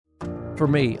For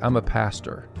me, I'm a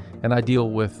pastor, and I deal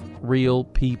with real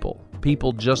people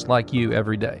just like you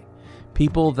every day.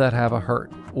 People that have a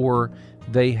hurt, or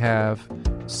they have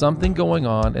something going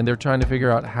on, and they're trying to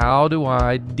figure out, how do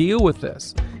I deal with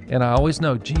this? And I always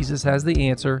know Jesus has the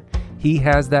answer. He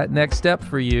has that next step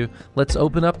for you. Let's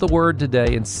open up the Word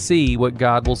today and see what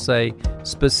God will say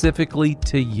specifically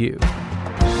to you.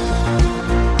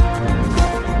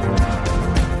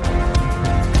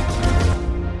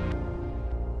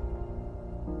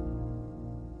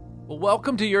 Well,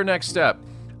 welcome to Your Next Step.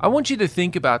 I want you to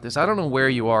think about this. I don't know where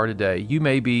you are today. You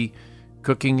may be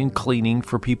cooking and cleaning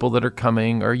for people that are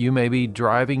coming, or you may be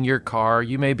driving your car.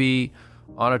 You may be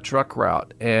on a truck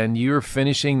route and you're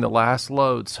finishing the last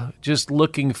loads, just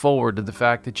looking forward to the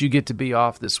fact that you get to be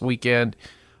off this weekend.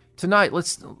 Tonight,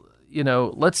 let's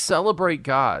celebrate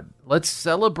God. Let's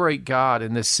celebrate God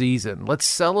in this season. Let's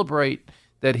celebrate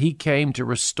that He came to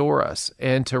restore us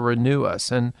and to renew us.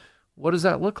 And what does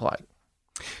that look like?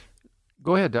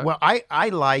 Go ahead, Doug. Well, I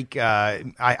like,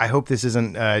 I hope this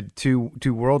isn't too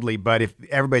worldly, but if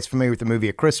everybody's familiar with the movie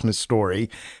A Christmas Story,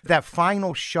 that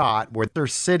final shot where they're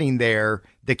sitting there,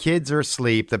 the kids are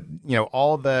asleep,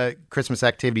 all the Christmas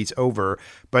activity's over,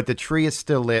 but the tree is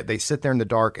still lit. They sit there in the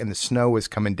dark and the snow is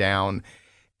coming down.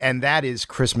 And that is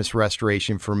Christmas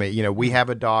restoration for me. We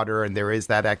have a daughter and there is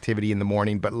that activity in the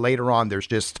morning, but later on there's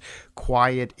just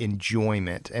quiet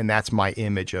enjoyment. And that's my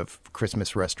image of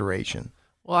Christmas restoration.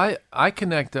 Well, I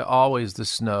connect always the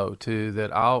snow to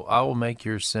that. I will make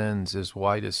your sins as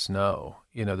white as snow.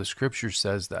 The Scripture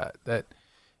says that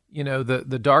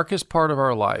the darkest part of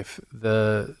our life,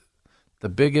 the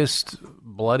biggest,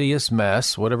 bloodiest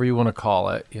mess, whatever you want to call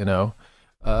it,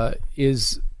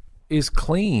 is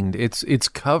cleaned. It's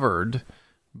covered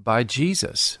by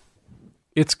Jesus.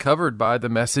 It's covered by the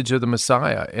message of the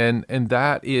Messiah, and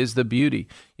that is the beauty.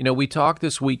 We talked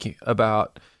this week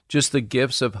about just the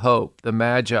gifts of hope, the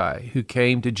Magi who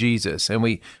came to Jesus. And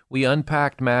we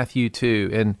unpacked Matthew 2.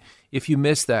 And if you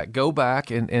missed that, go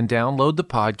back and download the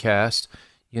podcast.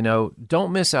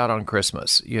 Don't miss out on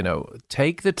Christmas.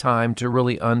 Take the time to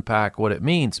really unpack what it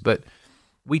means. But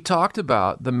we talked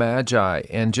about the Magi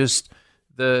and just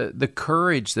the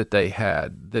courage that they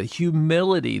had, the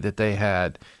humility that they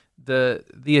had, the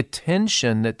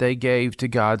attention that they gave to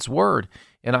God's Word.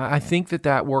 And I think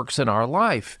that works in our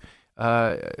life.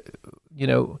 How's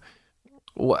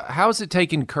it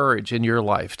taken courage in your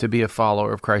life to be a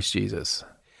follower of Christ Jesus?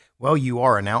 Well, you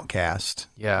are an outcast.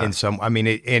 Yeah.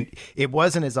 It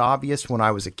wasn't as obvious when I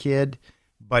was a kid,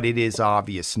 but it is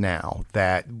obvious now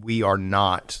that we are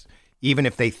not, even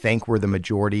if they think we're the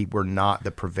majority, we're not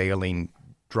the prevailing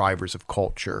drivers of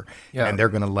culture. Yeah. And they're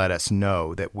going to let us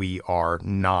know that we are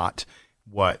not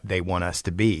what they want us to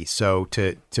be. So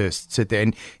to sit there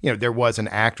and, there was an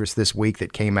actress this week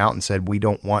that came out and said, we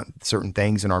don't want certain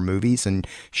things in our movies. And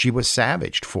she was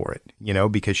savaged for it,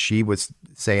 because she was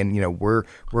saying, we're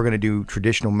going to do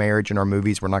traditional marriage in our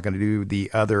movies. We're not going to do the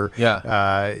other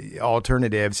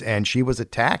alternatives. And she was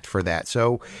attacked for that.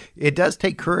 So it does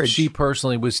take courage. She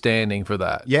personally was standing for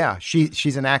that. Yeah.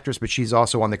 She's an actress, but she's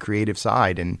also on the creative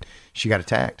side, and she got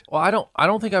attacked. Well, I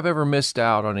don't think I've ever missed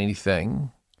out on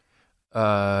anything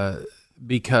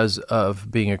because of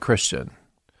being a Christian,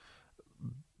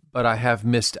 but I have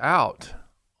missed out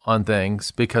on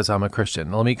things because I'm a Christian.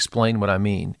 Let me explain what I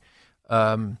mean.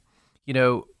 When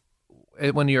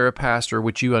you're a pastor,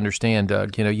 which you understand,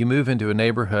 Doug, you move into a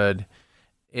neighborhood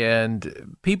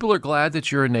and people are glad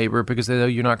that you're a neighbor because they know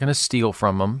you're not going to steal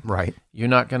from them. Right. You're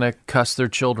not going to cuss their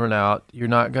children out. You're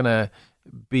not going to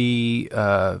be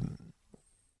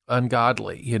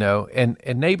ungodly, and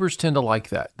neighbors tend to like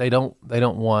that. They don't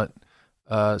want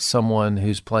someone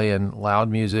who's playing loud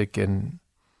music and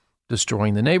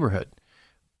destroying the neighborhood.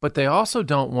 But they also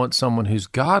don't want someone who's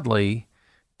godly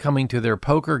coming to their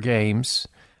poker games,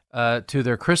 to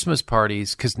their Christmas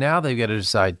parties, because now they've got to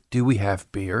decide, do we have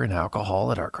beer and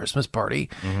alcohol at our Christmas party?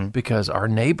 Mm-hmm. Because our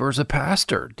neighbor's a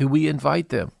pastor. Do we invite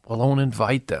them? Well, I won't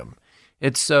invite them.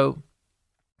 It's so,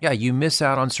 you miss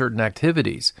out on certain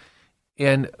activities.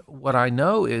 And what I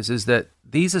know is that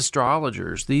these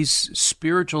astrologers, these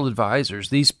spiritual advisors,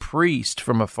 these priests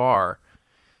from afar,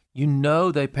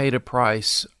 they paid a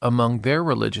price among their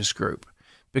religious group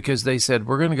because they said,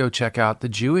 we're going to go check out the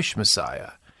Jewish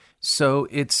Messiah. So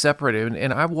it's separated.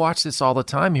 And I watch this all the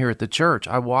time here at the church.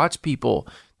 I watch people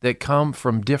that come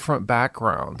from different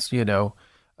backgrounds,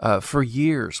 for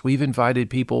years. We've invited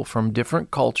people from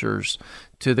different cultures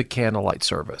to the candlelight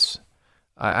service.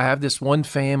 I have this one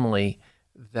family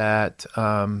that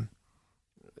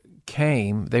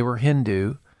came. They were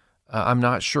Hindu. I'm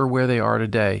not sure where they are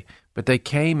today, but they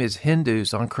came as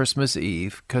Hindus on Christmas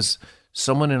Eve because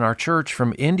someone in our church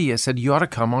from India said, you ought to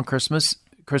come on Christmas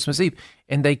Eve.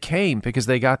 And they came because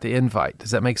they got the invite.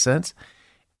 Does that make sense?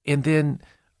 And then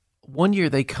one year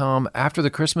they come, after the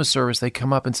Christmas service, they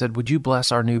come up and said, would you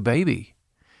bless our new baby?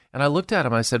 And I looked at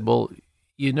him, I said, well,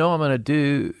 I'm going to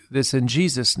do this in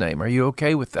Jesus' name. Are you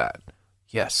okay with that?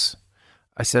 Yes.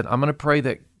 I said, I'm going to pray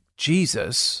that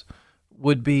Jesus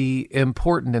would be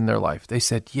important in their life. They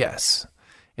said, yes.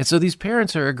 And so these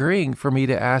parents are agreeing for me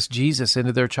to ask Jesus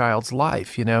into their child's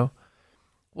life, Well,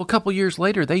 a couple years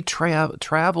later, they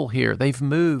travel here. They've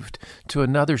moved to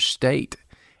another state,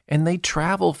 and they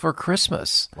travel for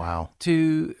Christmas. Wow.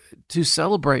 To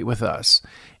celebrate with us.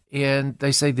 And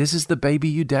they say, this is the baby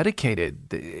you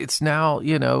dedicated. It's now,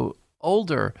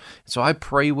 older. So I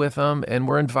pray with them, and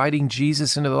we're inviting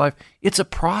Jesus into their life. It's a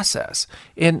process,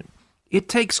 and it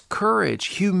takes courage,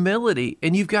 humility,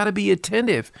 and you've got to be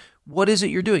attentive. What is it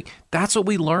you're doing? That's what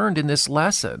we learned in this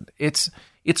lesson. It's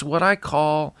what I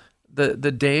call the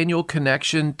Daniel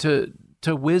connection to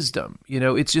wisdom.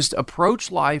 It's just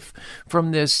approach life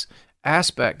from this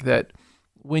aspect that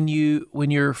when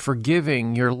you're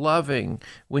forgiving, you're loving,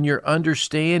 when you're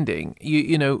understanding,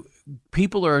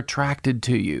 people are attracted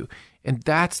to you. And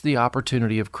that's the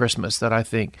opportunity of Christmas that I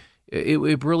think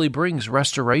it really brings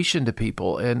restoration to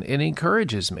people and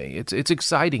encourages me. It's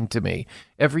exciting to me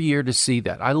every year to see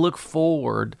that. I look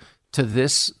forward to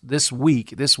this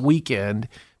weekend,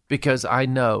 because I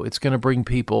know it's going to bring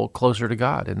people closer to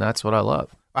God, and that's what I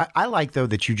love. I like, though,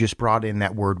 that you just brought in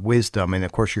that word wisdom, and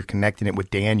of course you're connecting it with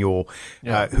Daniel,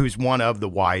 who's one of the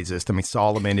wisest. I mean,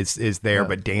 Solomon is there,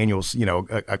 but Daniel's,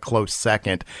 a close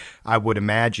second, I would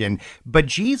imagine. But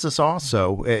Jesus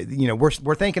also,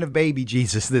 we're thinking of baby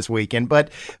Jesus this weekend,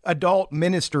 but adult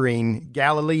ministering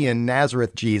Galilean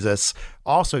Nazareth Jesus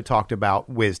also talked about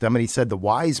wisdom, and he said the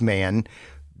wise man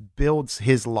builds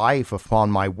his life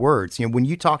upon my words. When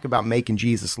you talk about making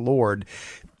Jesus Lord,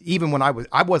 even when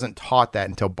I wasn't taught that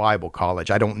until Bible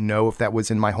college. I don't know if that was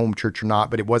in my home church or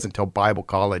not, but it wasn't until Bible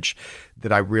college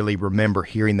that I really remember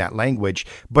hearing that language.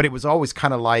 But it was always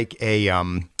kind of like a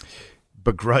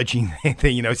begrudging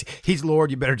thing. He's Lord,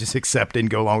 you better just accept it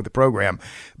and go along with the program.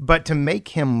 But to make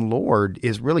him Lord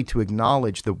is really to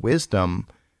acknowledge the wisdom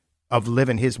of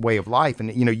living his way of life.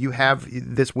 And, you have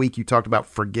this week, you talked about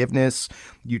forgiveness.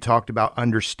 You talked about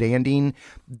understanding.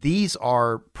 These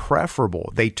are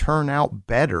preferable. They turn out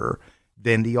better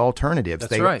than the alternatives.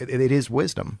 That's right. It is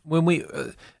wisdom. When we,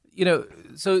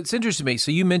 so it's interesting to me. So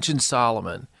you mentioned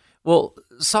Solomon. Well,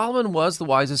 Solomon was the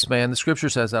wisest man. The scripture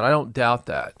says that. I don't doubt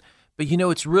that. But,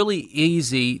 it's really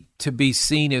easy to be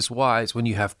seen as wise when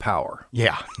you have power.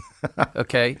 Yeah.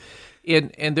 Okay.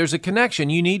 And there's a connection.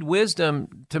 You need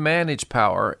wisdom to manage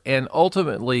power, and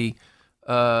ultimately,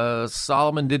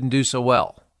 Solomon didn't do so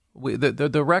well.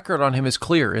 The record on him is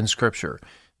clear in Scripture,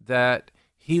 that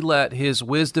he let his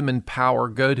wisdom and power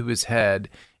go to his head,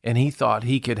 and he thought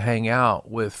he could hang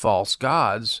out with false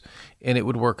gods, and it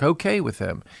would work okay with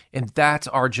him. And that's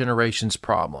our generation's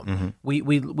problem.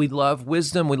 Mm-hmm. We love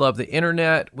wisdom. We love the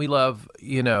internet. We love,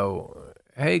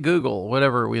 hey, Google,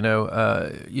 whatever,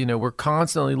 we're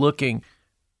constantly looking.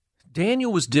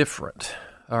 Daniel was different,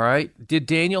 all right? Did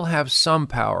Daniel have some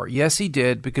power? Yes, he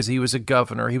did, because he was a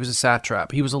governor. He was a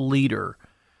satrap. He was a leader.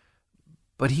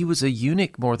 But he was a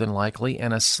eunuch, more than likely,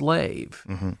 and a slave.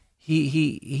 Mm-hmm.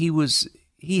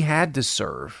 He had to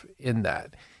serve in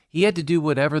that. He had to do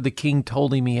whatever the king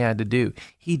told him he had to do.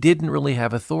 He didn't really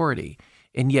have authority,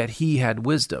 and yet he had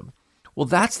wisdom. Well,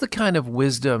 that's the kind of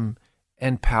wisdom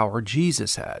and power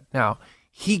Jesus had. Now,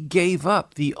 he gave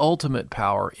up the ultimate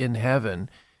power in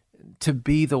heaven to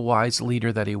be the wise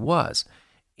leader that he was.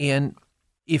 And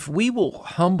if we will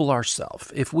humble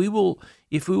ourselves, if we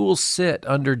will sit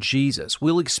under Jesus,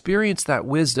 we'll experience that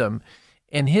wisdom,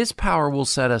 and his power will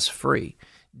set us free.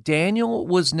 Daniel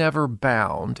was never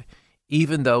bound,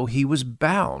 even though he was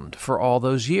bound for all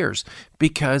those years,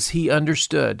 because he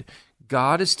understood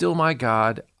God is still my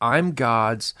God, I'm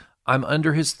God's, I'm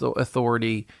under his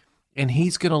authority, and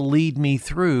he's going to lead me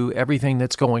through everything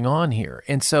that's going on here.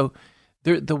 And so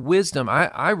the wisdom,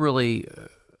 I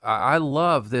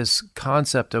love this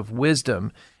concept of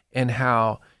wisdom, and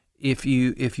how if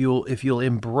you'll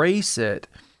embrace it,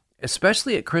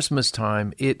 especially at Christmas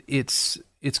time, it's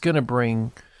going to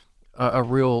bring a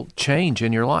real change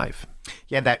in your life.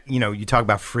 Yeah, that, you talk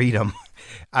about freedom.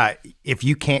 If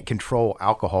you can't control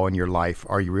alcohol in your life,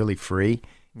 are you really free?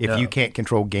 If you can't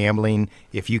control gambling,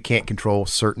 if you can't control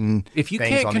certain if you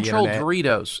things can't on control the internet,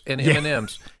 Doritos and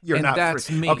M&Ms, you're and not that's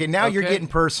free. me. Okay, now you're getting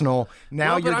personal.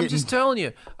 Now but I'm just telling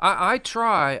you, I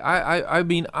try. I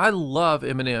mean, I love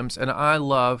M&Ms, and I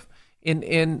love,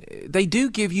 And they do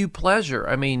give you pleasure.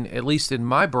 I mean, at least in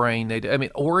my brain, they do. I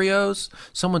mean, Oreos.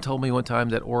 Someone told me one time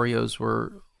that Oreos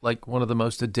were like one of the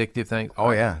most addictive things. Oh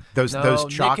yeah, those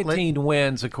chocolate. Nicotine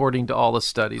wins according to all the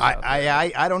studies.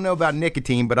 I don't know about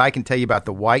nicotine, but I can tell you about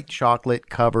the white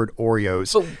chocolate covered Oreos.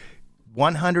 So,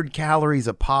 100 calories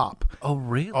a pop. oh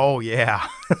really? Oh yeah.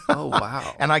 Oh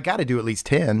wow. And I got to do at least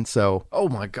 10. So. Oh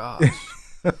my gosh.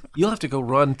 You'll have to go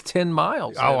run 10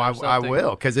 miles. Oh, I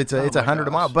will, because it's 100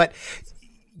 a mile. But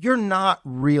you're not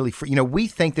really free. We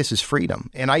think this is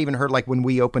freedom. And I even heard, like, when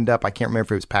we opened up, I can't remember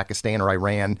if it was Pakistan or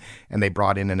Iran, and they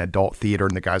brought in an adult theater,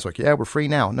 and the guy's like, yeah, we're free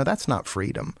now. No, that's not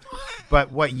freedom.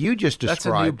 But what you just described.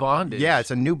 That's a new bondage. Yeah,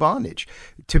 it's a new bondage.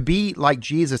 To be like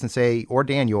Jesus and say, or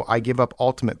Daniel, I give up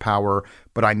ultimate power,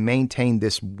 but I maintain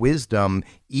this wisdom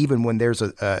even when there's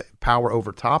a power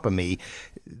over top of me.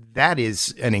 That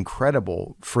is an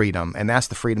incredible freedom, and that's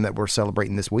the freedom that we're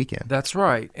celebrating this weekend. That's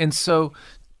right. And so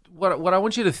what I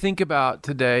want you to think about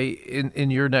today in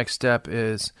your next step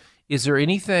is there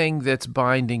anything that's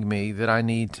binding me that I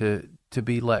need to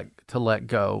let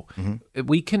go? Mm-hmm.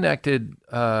 We connected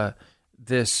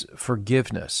this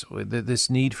forgiveness, this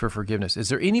need for forgiveness. Is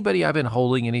there anybody I've been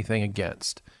holding anything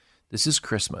against? This is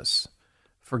Christmas.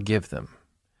 Forgive them.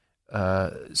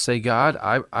 Say, God,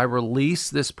 I release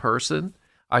this person.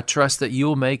 I trust that you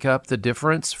will make up the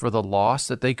difference for the loss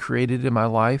that they created in my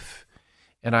life,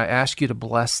 and I ask you to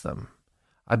bless them.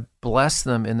 I bless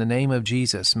them in the name of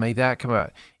Jesus. May that come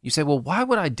out. You say, well, why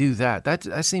would I do that?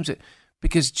 That seems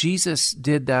because Jesus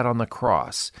did that on the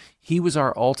cross. He was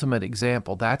our ultimate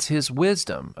example. That's his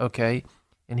wisdom, okay?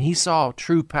 And he saw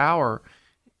true power.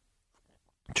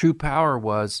 True power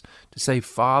was to say,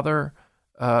 Father,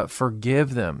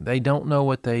 forgive them. They don't know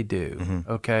what they do,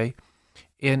 okay?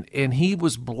 And he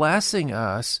was blessing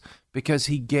us because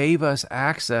he gave us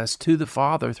access to the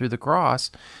Father through the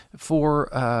cross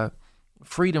for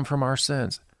freedom from our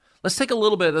sins. Let's take a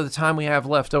little bit of the time we have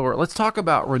left over. Let's talk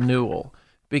about renewal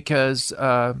because,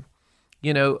 I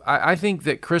think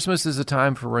that Christmas is a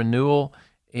time for renewal,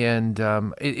 and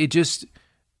it just,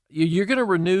 you're going to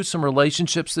renew some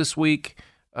relationships this week.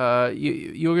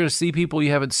 You're going to see people you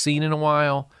haven't seen in a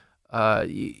while.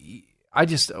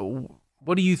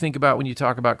 What do you think about when you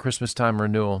talk about Christmas time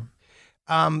renewal?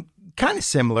 Kind of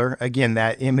similar. Again,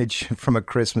 that image from A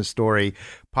Christmas Story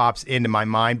pops into my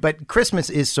mind. But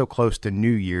Christmas is so close to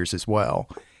New Year's as well.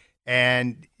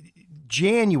 And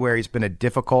January's been a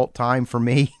difficult time for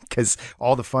me because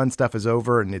all the fun stuff is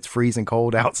over and it's freezing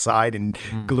cold outside and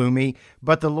gloomy.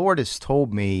 But the Lord has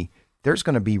told me there's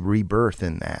going to be rebirth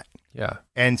in that. Yeah.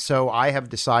 And so I have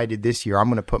decided this year I'm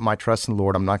going to put my trust in the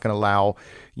Lord. I'm not going to allow,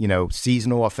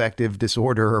 seasonal affective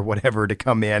disorder or whatever to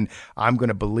come in. I'm going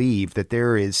to believe that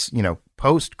there is,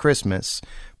 post-Christmas,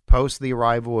 post the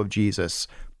arrival of Jesus,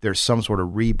 there's some sort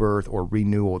of rebirth or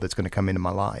renewal that's going to come into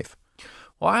my life.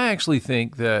 Well, I actually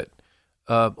think that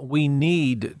we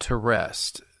need to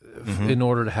rest in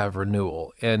order to have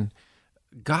renewal. And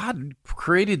God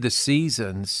created the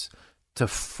seasons to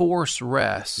force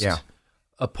rest. Yeah.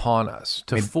 Upon us,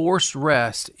 to force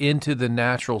rest into the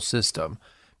natural system,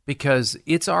 because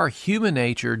it's our human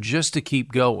nature just to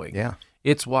keep going. Yeah.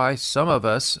 It's why some of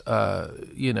us, not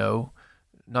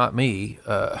me,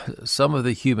 some of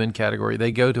the human category,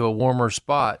 they go to a warmer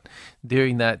spot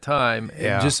during that time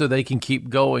just so they can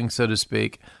keep going, so to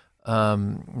speak.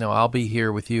 No, I'll be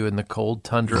here with you in the cold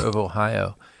tundra of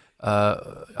Ohio.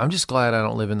 I'm just glad I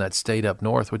don't live in that state up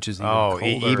north, which is even colder.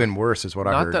 Even worse is what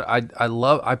I heard. Not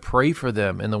that I pray for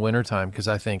them in the wintertime because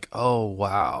I think, oh,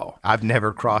 wow. I've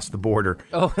never crossed the border.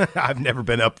 Oh. I've never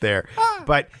been up there.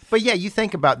 But yeah, you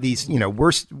think about these,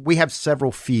 we have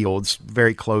several fields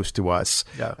very close to us.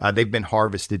 Yeah. They've been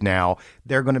harvested now.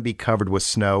 They're going to be covered with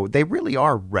snow. They really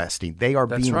are resting. They are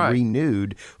being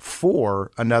renewed for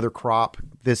another crop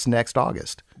this next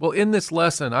August. Well, in this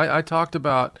lesson, I talked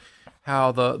about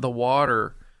how the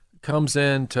water comes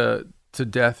into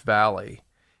Death Valley,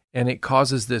 and it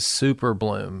causes this super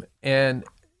bloom. And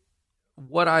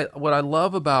what I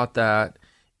love about that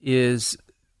is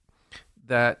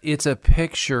that it's a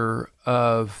picture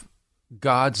of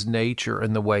God's nature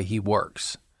and the way He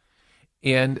works.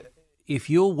 And if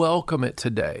you'll welcome it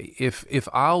today, if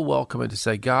I'll welcome it to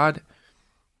say, God,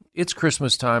 it's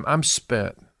Christmas time. I'm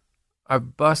spent.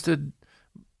 I've busted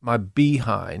my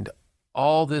behind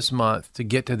all this month to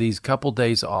get to these couple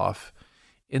days off.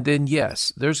 And then,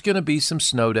 yes, there's going to be some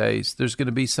snow days. There's going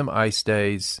to be some ice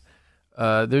days.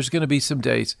 There's going to be some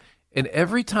days. And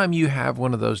every time you have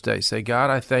one of those days, say, God,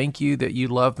 I thank you that you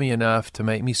love me enough to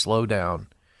make me slow down.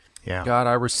 Yeah. God,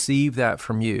 I receive that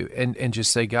from you. And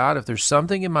just say, God, if there's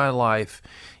something in my life,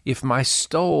 if my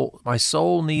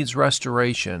soul needs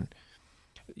restoration,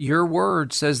 Your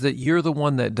word says that you're the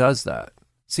one that does that.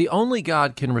 See, only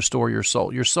God can restore your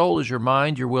soul. Your soul is your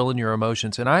mind, your will, and your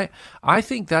emotions. And I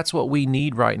think that's what we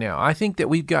need right now. I think that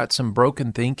we've got some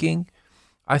broken thinking.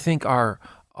 I think our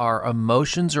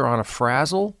emotions are on a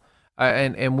frazzle,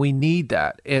 and we need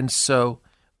that. And so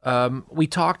we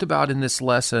talked about in this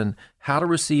lesson how to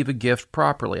receive a gift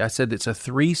properly. I said it's a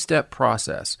 3-step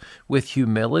process. With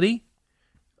humility,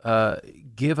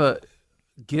 give a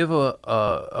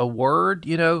word,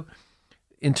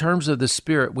 in terms of the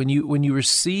Spirit. When you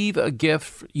receive a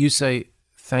gift, you say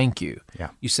thank you. Yeah.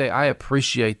 You say, I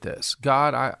appreciate this.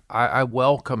 God, I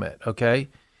welcome it, okay?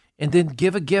 And then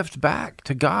give a gift back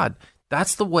to God.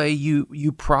 That's the way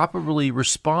you properly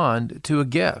respond to a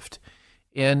gift.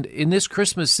 And in this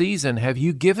Christmas season, have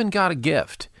you given God a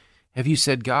gift? Have you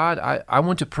said, God, I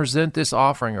want to present this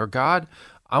offering, or God,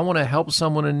 I want to help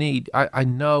someone in need? I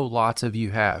know lots of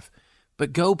you have.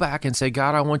 But go back and say,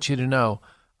 God, I want you to know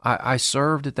I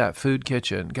served at that food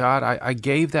kitchen. God, I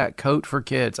gave that coat for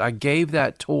kids. I gave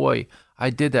that toy. I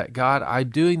did that. God, I'm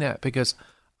doing that because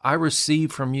I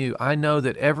receive from you. I know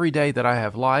that every day that I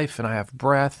have life and I have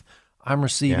breath, I'm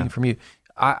receiving from you.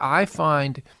 I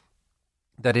find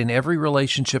that in every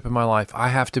relationship in my life, I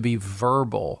have to be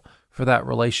verbal for that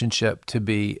relationship to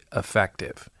be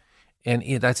effective. And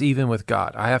that's even with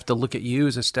God. I have to look at you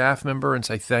as a staff member and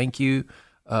say, thank you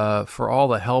for all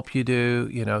the help you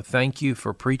do. Thank you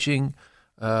for preaching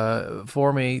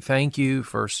for me. Thank you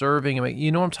for serving. I mean,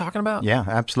 you know what I'm talking about? Yeah,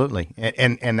 absolutely.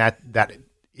 And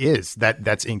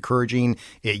that's encouraging.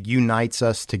 It unites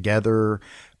us together.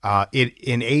 It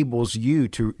enables you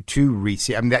to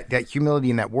receive. I mean, that humility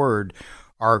and that word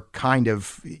are kind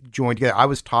of joined together. I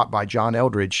was taught by John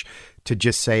Eldridge to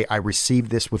just say, I receive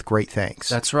this with great thanks.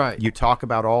 That's right. You talk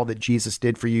about all that Jesus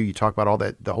did for you. You talk about all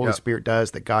that the Holy Spirit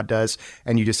does, that God does,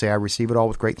 and you just say, I receive it all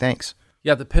with great thanks.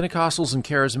 Yeah, the Pentecostals and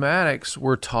Charismatics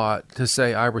were taught to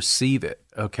say, I receive it,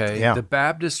 okay? Yeah. The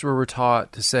Baptists were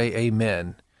taught to say,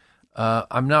 amen.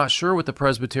 I'm not sure what the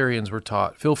Presbyterians were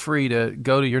taught. Feel free to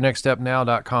go to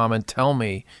yournextstepnow.com and tell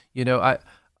me.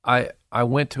 I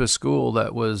went to a school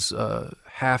that was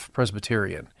half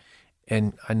Presbyterian,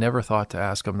 and I never thought to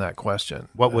ask them that question.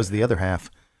 What was the other half?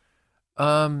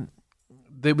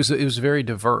 It was very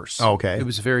diverse. Oh, okay. It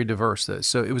was very diverse.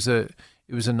 So it was a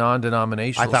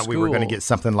non-denominational I thought school. we were going to get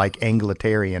something like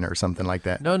Anglicarian or something like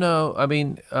that. No. I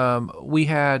mean, we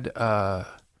had, I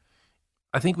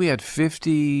think we had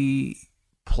 50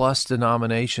 plus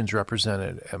denominations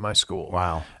represented at my school.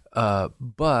 Wow.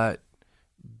 But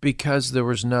because there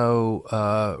was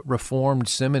no Reformed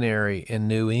seminary in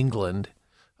New England,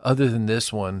 other than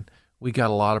this one, we got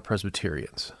a lot of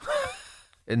Presbyterians.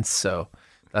 And so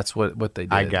that's what they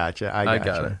did. I gotcha. I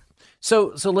got it.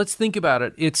 So let's think about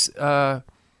it. It's the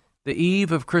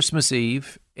eve of Christmas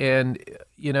Eve, and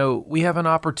we have an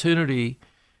opportunity.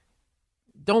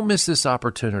 Don't miss this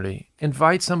opportunity.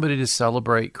 Invite somebody to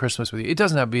celebrate Christmas with you. It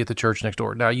doesn't have to be at the church next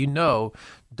door. Now,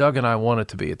 Doug and I want it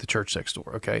to be at the church next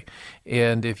door, okay?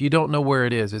 And if you don't know where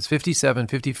it is, it's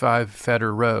 5755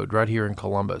 Fetter Road right here in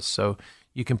Columbus. So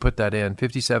you can put that in,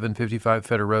 5755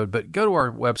 Fetter Road. But go to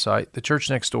our website,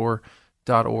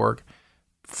 thechurchnextdoor.org.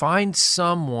 Find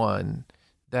someone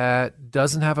that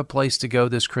doesn't have a place to go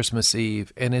this Christmas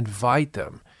Eve and invite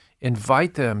them.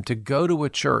 Invite them to go to a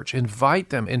church.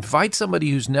 Invite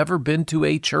somebody who's never been to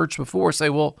a church before. Say,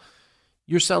 well,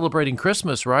 you're celebrating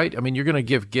Christmas, right? I mean, you're going to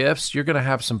give gifts. You're going to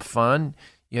have some fun.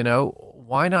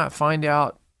 Why not find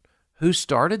out who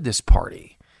started this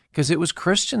party? Because it was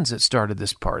Christians that started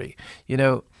this party.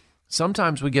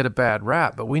 Sometimes we get a bad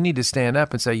rap, but we need to stand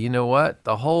up and say, you know what?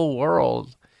 The whole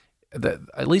world,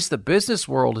 at least the business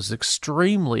world, is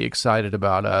extremely excited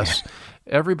about us.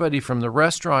 Everybody from the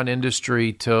restaurant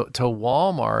industry to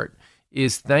Walmart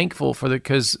is thankful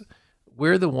because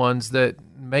we're the ones that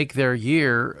make their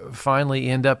year finally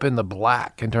end up in the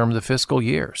black in terms of the fiscal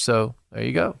year. So there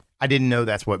you go. I didn't know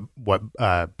that's what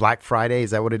Black Friday, is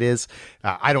that what it is?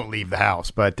 I don't leave the house,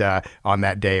 but on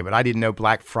that day, but I didn't know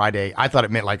Black Friday. I thought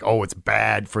it meant like, it's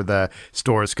bad for the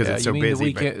stores because it's so busy. The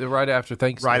weekend, right after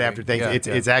Thanksgiving. Right after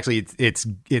Thanksgiving. It's actually,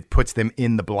 it puts them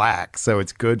in the black, so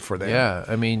it's good for them. Yeah,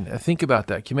 I mean, think about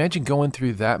that. Can you imagine going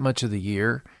through that much of the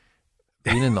year,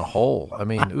 being in the hole? I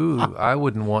mean, I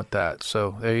wouldn't want that.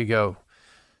 So there you go.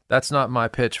 That's not my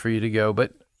pitch for you to go,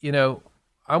 but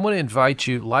I want to invite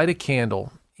you, light a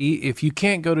candle. If you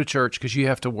can't go to church because you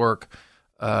have to work,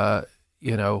 light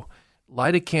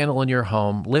a candle in your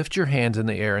home, lift your hands in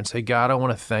the air and say, God, I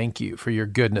want to thank you for your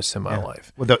goodness in my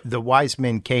life. Well, the wise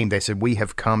men came, they said, we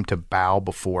have come to bow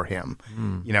before him.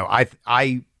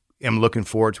 I am looking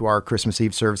forward to our Christmas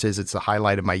Eve services. It's the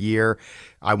highlight of my year.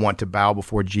 I want to bow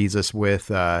before Jesus with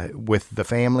the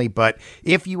family. But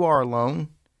if you are alone,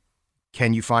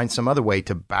 can you find some other way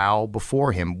to bow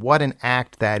before him? What an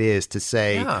act that is to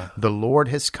say, the Lord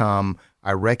has come.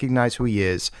 I recognize who he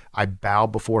is. I bow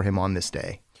before him on this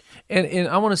day. And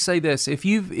I want to say this. If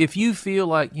you feel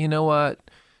like, you know what,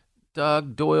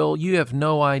 Doug Doyle, you have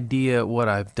no idea what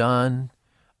I've done.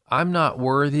 I'm not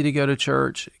worthy to go to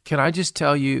church. Can I just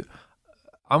tell you,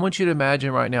 I want you to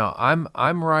imagine right now,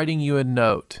 I'm writing you a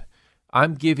note.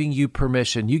 I'm giving you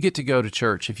permission. You get to go to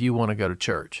church if you want to go to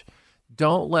church.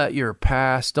 Don't let your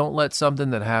past, don't let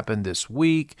something that happened this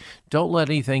week, don't let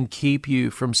anything keep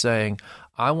you from saying,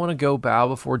 I want to go bow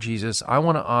before Jesus. I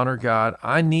want to honor God.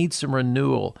 I need some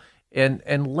renewal.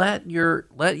 And let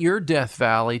your Death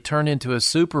Valley turn into a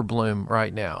super bloom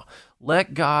right now.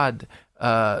 Let God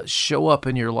show up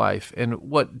in your life. And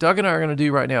what Doug and I are going to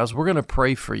do right now is we're going to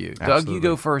pray for you. Absolutely. Doug, you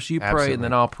go first. You pray, Absolutely. and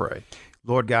then I'll pray.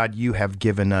 Lord God, you have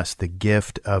given us the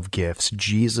gift of gifts.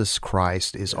 Jesus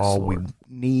Christ is all we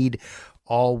need,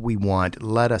 all we want.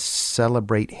 Let us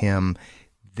celebrate him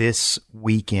this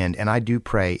weekend. And I do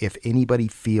pray if anybody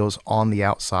feels on the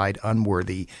outside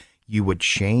unworthy, you would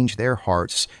change their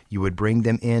hearts. You would bring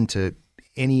them into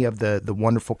any of the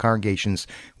wonderful congregations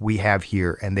we have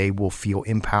here, and they will feel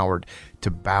empowered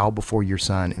to bow before your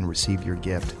Son and receive your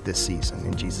gift this season.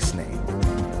 In Jesus' name.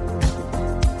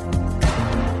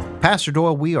 Pastor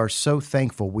Doyle, we are so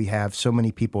thankful we have so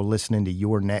many people listening to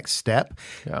Your Next Step.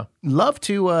 Yeah. Love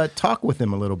to talk with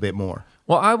them a little bit more.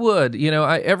 Well, I would. You know,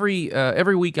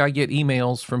 every week I get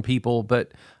emails from people,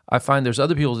 but I find there's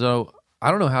other people who know,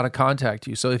 I don't know how to contact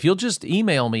you. So if you'll just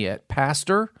email me at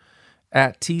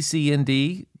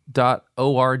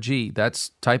pastor@tcnd.org. That's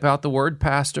type out the word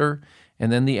pastor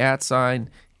and then the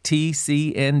 @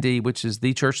 TCND, which is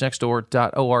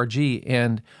thechurchnextdoor.org.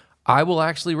 And I will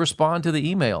actually respond to the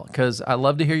email because I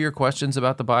love to hear your questions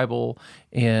about the Bible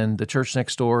and the church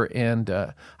next door. And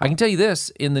I can tell you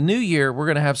this, in the new year, we're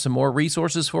going to have some more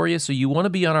resources for you. So you want to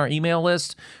be on our email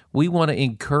list. We want to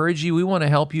encourage you. We want to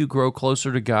help you grow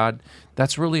closer to God.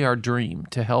 That's really our dream,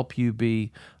 to help you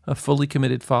be a fully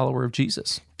committed follower of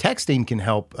Jesus. Texting can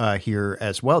help here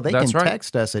as well. They That's can right.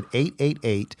 text us at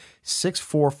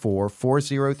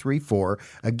 888-644-4034.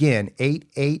 Again,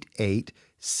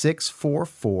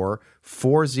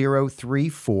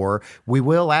 888-644-4034. We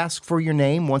will ask for your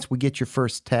name once we get your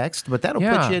first text, but that'll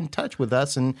put you in touch with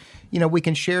us, and we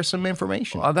can share some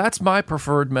information. Well, that's my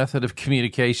preferred method of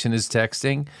communication is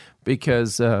texting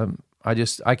because I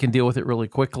can deal with it really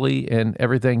quickly and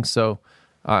everything. So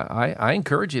I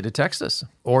encourage you to text us.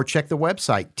 Or check the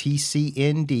website,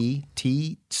 TCND,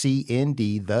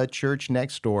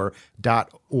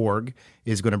 thechurchnextdoor.org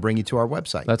is going to bring you to our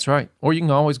website. That's right. Or you can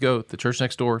always go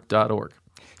thechurchnextdoor.org.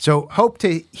 So hope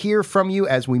to hear from you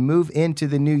as we move into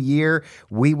the new year.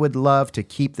 We would love to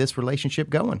keep this relationship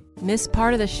going. Missed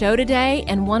part of the show today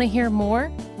and want to hear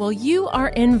more? Well, you are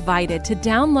invited to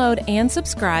download and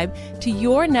subscribe to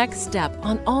Your Next Step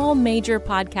on all major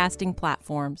podcasting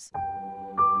platforms.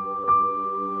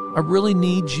 I really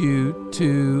need you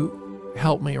to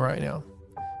help me right now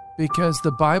because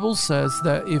the Bible says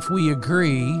that if we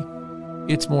agree,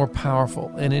 it's more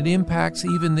powerful and it impacts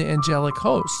even the angelic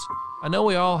hosts. I know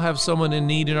we all have someone in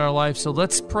need in our life, so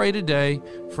let's pray today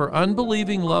for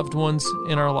unbelieving loved ones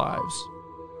in our lives.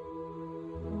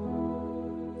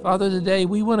 Father, today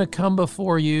we want to come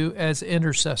before you as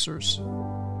intercessors.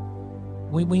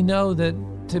 We know that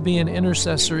to be an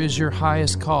intercessor is your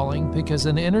highest calling because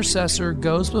an intercessor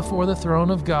goes before the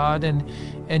throne of God and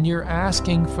you're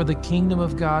asking for the kingdom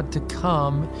of God to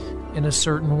come in a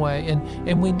certain way.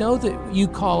 And we know that you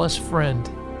call us friend.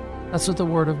 That's what the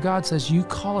Word of God says. You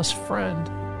call us friend.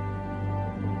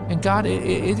 And God,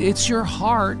 it's your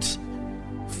heart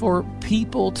for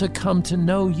people to come to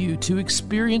know you, to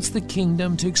experience the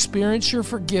kingdom, to experience your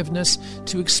forgiveness,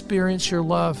 to experience your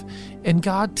love. And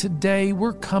God, today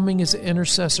we're coming as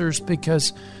intercessors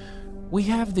because we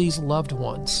have these loved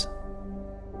ones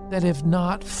that have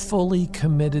not fully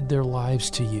committed their lives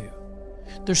to you.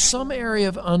 There's some area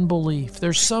of unbelief.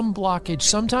 There's some blockage.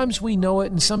 Sometimes we know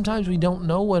it and sometimes we don't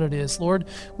know what it is. Lord,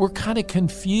 we're kind of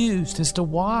confused as to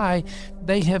why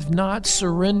they have not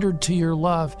surrendered to your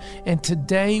love. And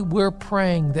today we're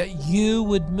praying that you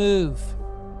would move.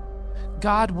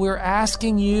 God, we're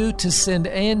asking you to send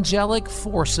angelic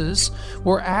forces.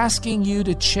 We're asking you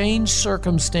to change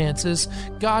circumstances.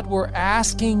 God, we're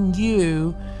asking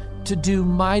you to do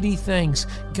mighty things.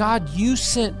 God, you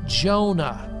sent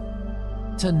Jonah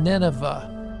to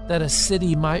Nineveh that a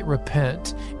city might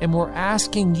repent. And we're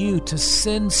asking you to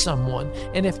send someone.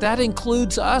 And if that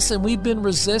includes us and we've been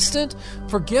resistant,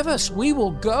 forgive us. We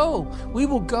will go. We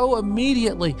will go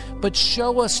immediately. But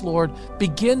show us, Lord,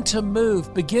 begin to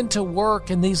move, begin to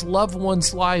work in these loved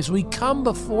ones' lives. We come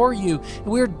before you.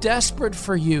 We're desperate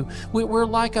for you. We're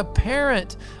like a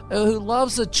parent who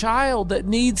loves a child that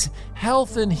needs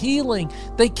health and healing.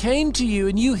 They came to you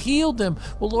and you healed them.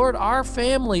 Well, Lord, our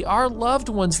family, our loved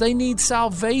ones, they need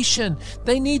salvation.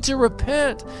 They need to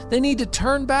repent. They need to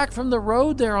turn back from the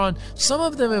road they're on. Some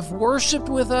of them have worshiped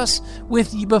with us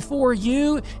before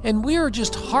you, and we are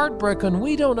just heartbroken.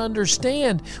 We don't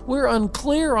understand. We're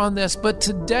unclear on this. But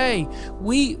today,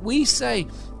 we say,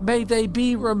 may they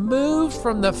be removed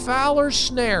from the fowler's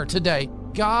snare today.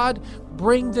 God,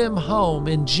 bring them home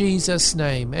in Jesus'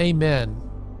 name. Amen.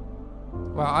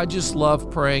 Wow, I just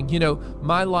love praying. You know,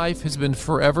 my life has been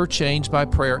forever changed by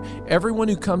prayer. Everyone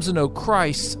who comes to know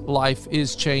Christ's life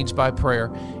is changed by prayer.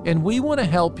 And we want to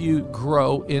help you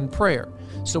grow in prayer.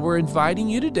 So we're inviting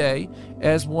you today,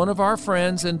 as one of our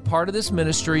friends and part of this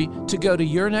ministry, to go to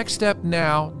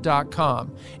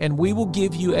yournextstepnow.com, and we will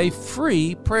give you a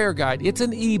free prayer guide. It's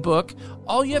an ebook.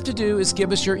 All you have to do is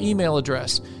give us your email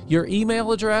address at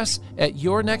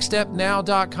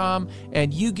yournextstepnow.com,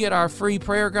 and you get our free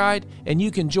prayer guide, and you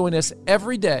can join us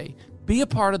every day. Be a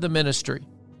part of the ministry.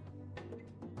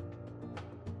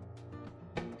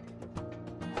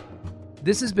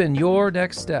 This has been Your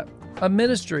Next Step, a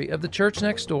ministry of the Church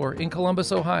Next Door in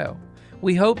Columbus, Ohio.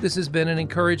 We hope this has been an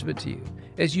encouragement to you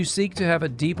as you seek to have a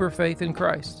deeper faith in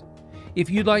Christ.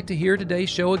 If you'd like to hear today's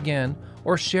show again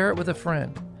or share it with a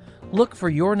friend, look for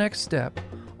Your Next Step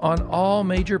on all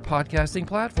major podcasting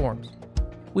platforms.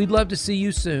 We'd love to see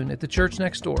you soon at the Church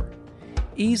Next Door.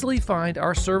 Easily find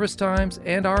our service times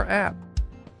and our app.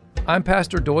 I'm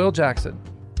Pastor Doyle Jackson.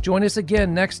 Join us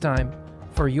again next time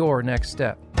for Your Next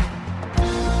Step.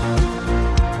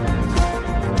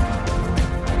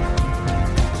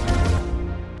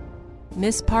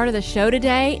 Missed part of the show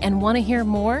today and want to hear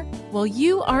more? Well,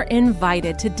 you are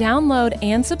invited to download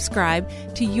and subscribe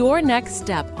to Your Next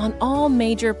Step on all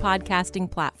major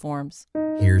podcasting platforms.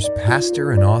 Here's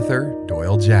pastor and author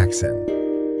Doyle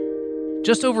Jackson.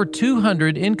 Just over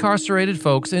 200 incarcerated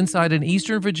folks inside an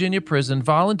Eastern Virginia prison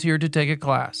volunteered to take a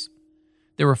class.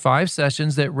 There were 5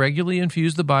 sessions that regularly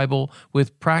infused the Bible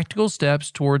with practical steps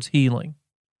towards healing.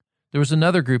 There was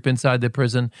another group inside the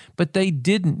prison, but they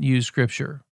didn't use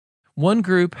Scripture. One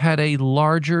group had a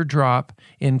larger drop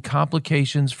in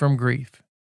complications from grief.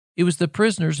 It was the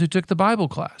prisoners who took the Bible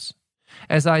class.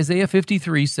 As Isaiah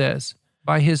 53 says,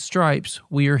 "By his stripes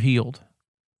we are healed."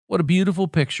 What a beautiful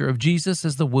picture of Jesus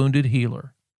as the wounded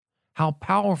healer. How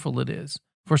powerful it is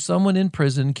for someone in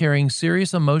prison carrying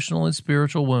serious emotional and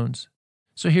spiritual wounds.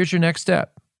 So here's your next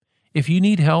step. If you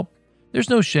need help, there's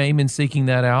no shame in seeking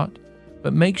that out.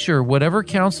 But make sure whatever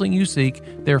counseling you seek,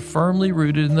 they're firmly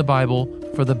rooted in the Bible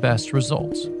for the best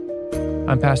results.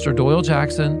 I'm Pastor Doyle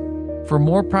Jackson. For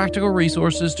more practical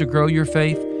resources to grow your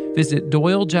faith, visit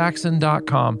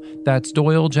doylejackson.com. That's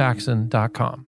doylejackson.com.